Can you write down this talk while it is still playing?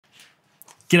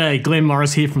G'day, Glenn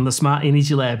Morris here from the Smart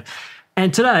Energy Lab.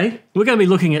 And today, we're going to be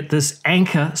looking at this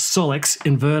Anker-Solix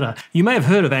inverter. You may have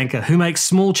heard of Anker, who makes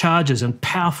small chargers and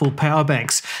powerful power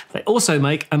banks. They also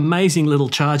make amazing little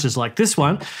chargers like this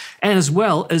one, and as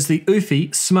well as the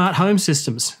Eufy smart home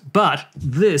systems. But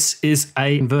this is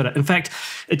an inverter. In fact,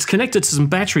 it's connected to some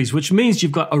batteries, which means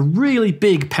you've got a really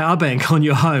big power bank on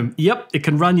your home. Yep, it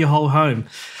can run your whole home.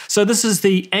 So this is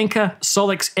the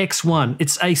Anker-Solix X1.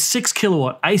 It's a 6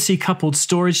 kilowatt AC coupled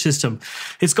storage system.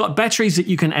 It's got batteries that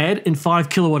you can add in 5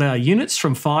 kilowatt hour units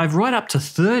from 5 right up to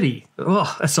 30.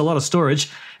 Oh, that's a lot of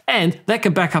storage. And that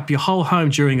can back up your whole home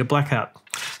during a blackout.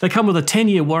 They come with a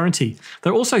 10-year warranty.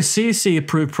 They're also CSC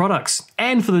approved products,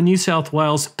 and for the New South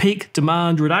Wales Peak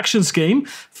Demand Reduction Scheme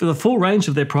for the full range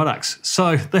of their products.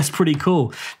 So that's pretty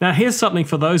cool. Now here's something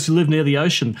for those who live near the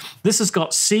ocean. This has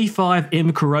got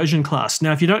C5M corrosion class.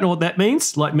 Now if you don't know what that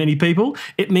means, like many people,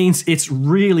 it means it's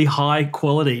really high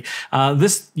quality.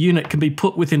 This unit can be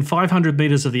put within 500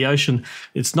 meters of the ocean.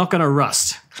 It's not going to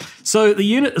rust. So the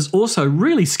unit is also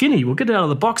really skinny. We'll get it out of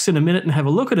the box in a minute and have a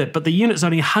look at it, but the unit's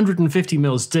only 150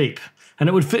 mils deep, and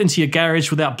it would fit into your garage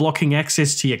without blocking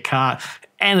access to your car,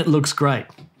 and it looks great.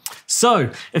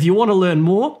 So if you want to learn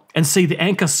more and see the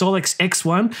Anker-Solix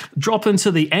X1, drop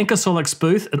into the Anker-Solix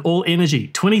booth at All Energy,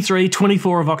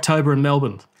 23-24 of October in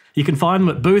Melbourne. You can find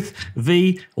them at booth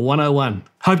V101.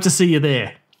 Hope to see you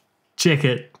there. Check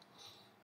it.